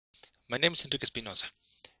My name is Enrique Espinosa.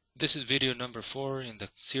 This is video number 4 in the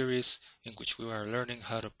series in which we are learning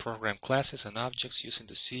how to program classes and objects using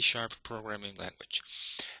the C# programming language.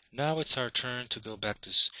 Now it's our turn to go back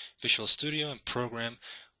to Visual Studio and program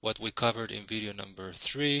what we covered in video number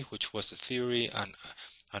 3, which was the theory on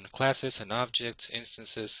classes and objects,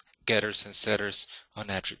 instances, getters and setters on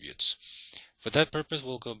attributes. For that purpose,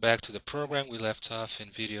 we'll go back to the program we left off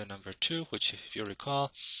in video number 2, which, if you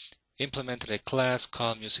recall, implemented a class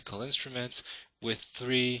called musical instruments with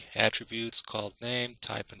 3 attributes called name,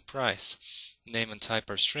 type, and price. Name and type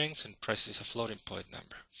are strings, and price is a floating point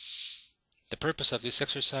number. The purpose of this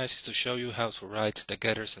exercise is to show you how to write the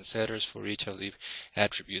getters and setters for each of the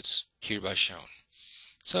attributes hereby shown.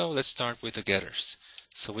 So let's start with the getters.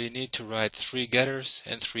 So we need to write 3 getters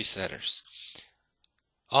and 3 setters.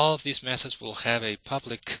 All of these methods will have a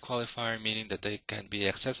public qualifier, meaning that they can be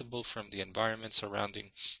accessible from the environment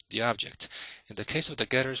surrounding the object. In the case of the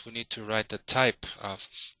getters, we need to write the type of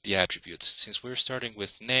the attributes. Since we're starting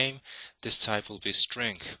with name, this type will be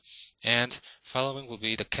string. And following will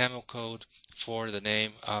be the camel code for the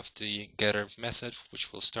name of the getter method,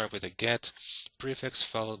 which will start with a get prefix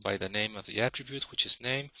followed by the name of the attribute, which is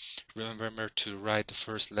name. Remember to write the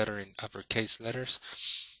first letter in uppercase letters.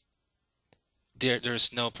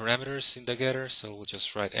 There's no parameters in the getter, so we'll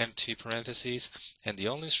just write empty parentheses, and the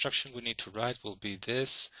only instruction we need to write will be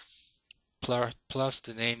this plus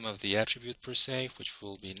the name of the attribute per se, which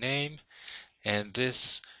will be name, and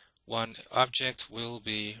this one object will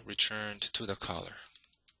be returned to the caller.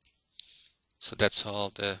 So that's all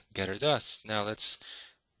the getter does. Now let's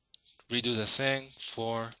redo the thing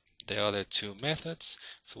for the other 2 methods.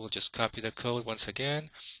 So we'll just copy the code once again.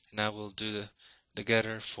 Now we'll do the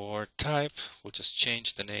getter for type. We'll just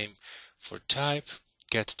change the name for type,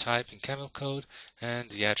 get type in camel code, and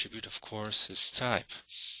the attribute, of course, is type.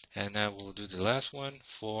 And now we'll do the last one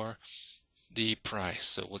for the price.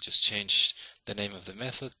 So we'll just change the name of the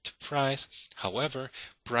method to price. However,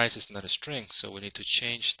 price is not a string, so we need to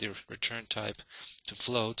change the return type to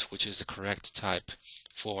float, which is the correct type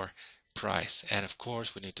for price. And of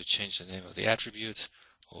course, we need to change the name of the attribute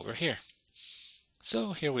over here.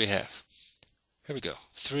 So here we have. Here we go.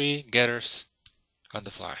 3 getters on the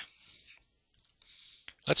fly.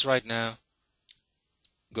 Let's right now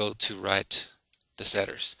go to write the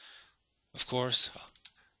setters. Of course,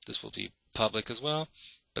 this will be public as well,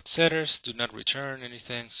 but setters do not return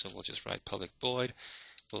anything, so we'll just write public void.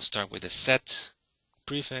 We'll start with a set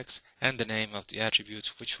prefix and the name of the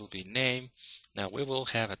attribute, which will be name. Now we will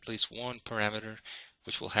have at least one parameter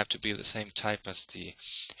which will have to be the same type as the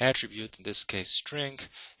attribute, in this case string,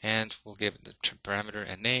 and we'll give the parameter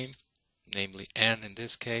a name, namely n in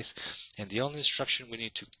this case, and the only instruction we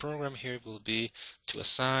need to program here will be to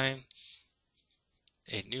assign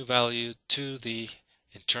a new value to the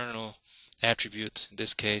internal attribute, in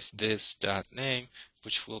this case this.name,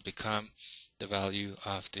 which will become the value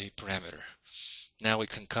of the parameter. Now we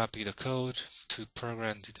can copy the code to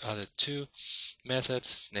program the other 2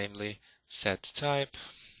 methods, namely set type.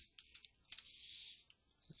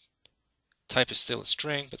 Type is still a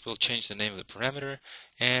string, but we'll change the name of the parameter,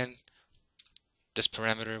 and this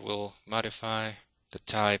parameter will modify the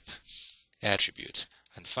type attribute.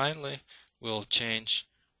 And finally, we'll change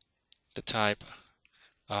the type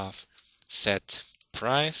of set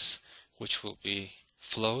price, which will be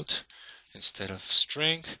float instead of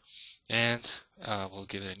string, and we'll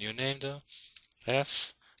give it a new name though,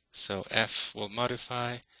 f. So f will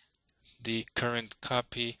modify the current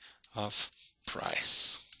copy of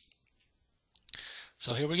price.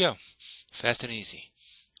 So here we go, fast and easy.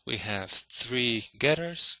 We have 3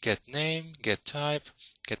 getters: get name, get type,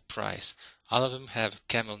 get price. All of them have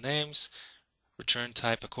camel names, return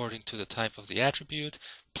type according to the type of the attribute,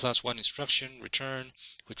 plus one instruction, return,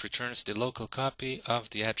 which returns the local copy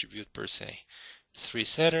of the attribute per se. 3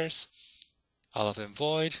 setters, all of them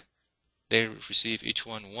void. They receive each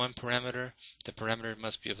one parameter. The parameter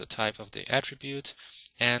must be of the type of the attribute,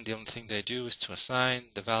 and the only thing they do is to assign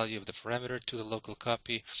the value of the parameter to the local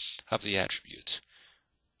copy of the attribute.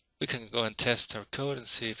 We can go and test our code and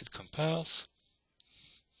see if it compiles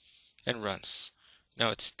and runs.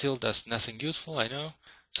 Now it still does nothing useful, I know,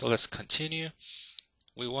 so let's continue.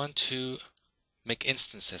 We want to make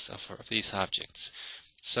instances of these objects.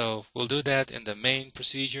 So we'll do that in the main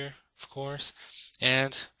procedure, of course,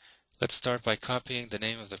 and let's start by copying the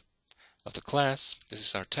name of the class. This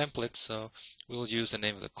is our template, so we'll use the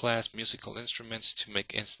name of the class musical instruments to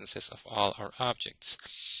make instances of all our objects.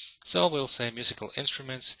 So we'll say musical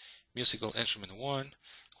instruments, musical instrument 1,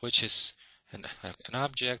 which is an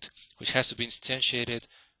object which has to be instantiated,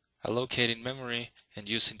 allocated in memory, and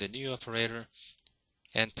using the new operator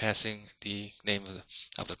and passing the name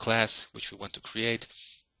of the class which we want to create.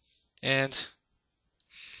 And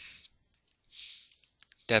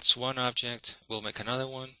that's one object. We'll make another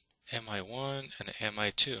one, mi1 and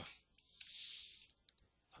mi2.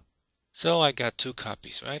 So I got two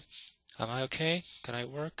copies, right? Am I okay? Can I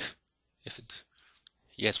work?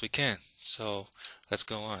 Yes, we can. So let's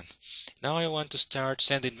go on. Now I want to start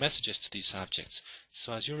sending messages to these objects.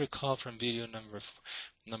 So as you recall from video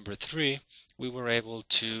number 3, we were able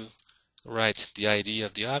to write the ID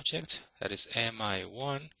of the object, that is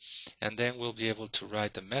mi1, and then we'll be able to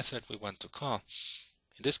write the method we want to call.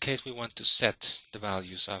 In this case, we want to set the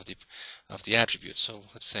values of the attribute. So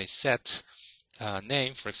let's say set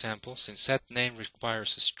name, for example. Since set name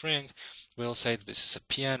requires a string, we'll say that this is a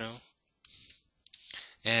piano.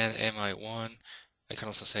 And mi1, I can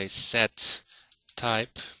also say set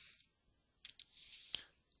type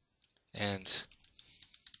and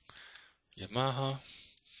Yamaha,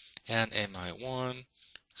 and mi1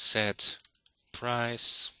 set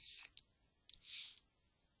price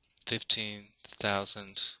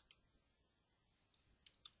 $15,000.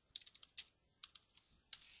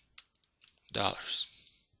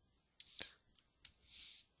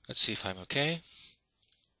 Let's see if I'm okay.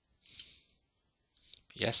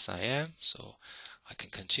 Yes, I am, so I can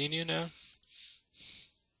continue now.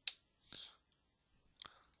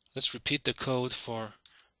 Let's repeat the code for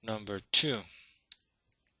number 2.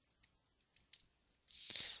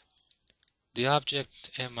 The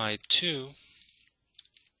object mi2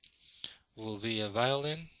 will be a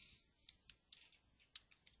violin.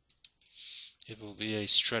 It will be a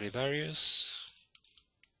Stradivarius,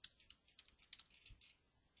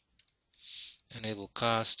 and it will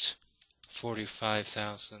cost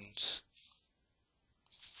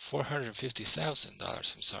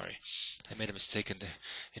 $450,000. I'm sorry, I made a mistake in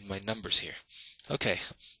my numbers here. Okay,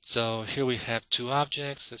 so here we have two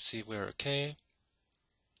objects. Let's see if we're okay.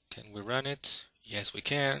 Can we run it? Yes, we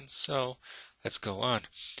can. So let's go on.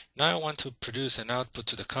 Now I want to produce an output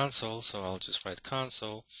to the console, so I'll just write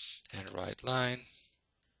console and write line.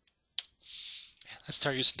 Let's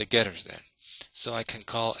start using the getters then. So I can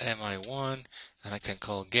call mi1 and I can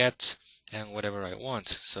call get and whatever I want.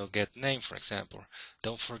 So get name, for example.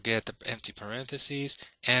 Don't forget the empty parentheses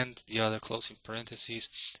and the other closing parentheses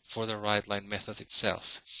for the write line method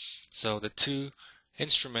itself. So the two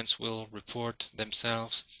instruments will report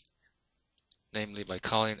themselves, namely by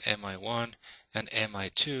calling mi1 and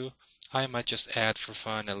mi2. I might just add for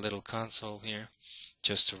fun a little console here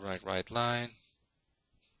just to write line.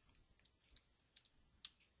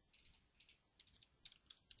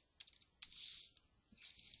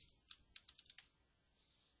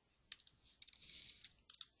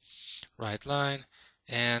 Write line,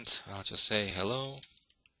 and I'll just say hello,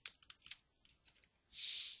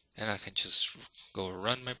 and I can just go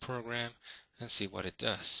run my program and see what it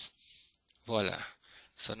does. Voila.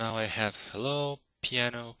 So now I have hello,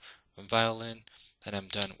 piano, and violin that I'm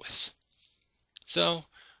done with. So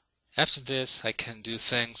after this I can do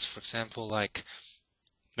things, for example, like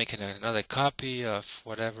making another copy of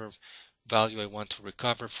whatever value I want to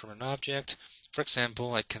recover from an object. For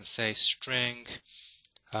example, I can say string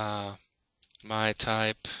my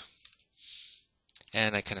type,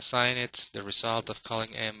 and I can assign it the result of calling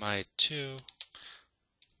mi2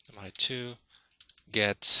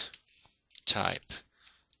 get type.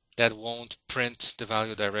 That won't print the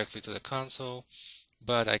value directly to the console,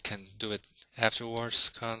 but I can do it afterwards.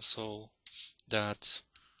 Console dot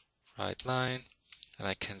write line, and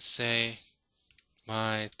I can say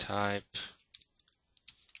my type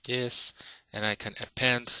is, and I can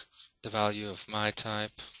append the value of my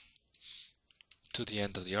type to the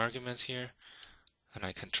end of the argument here, and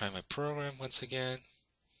I can try my program once again,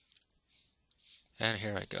 and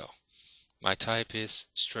here I go. My type is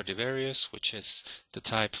Stradivarius, which is the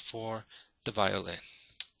type for the violin.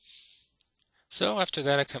 So after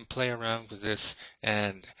that I can play around with this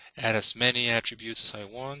and add as many attributes as I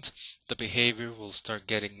want. The behavior will start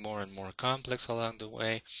getting more and more complex along the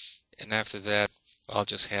way, and after that I'll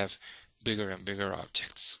just have bigger and bigger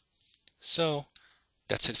objects. So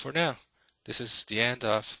that's it for now. This is the end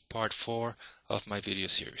of part 4 of my video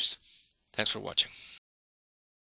series. Thanks for watching.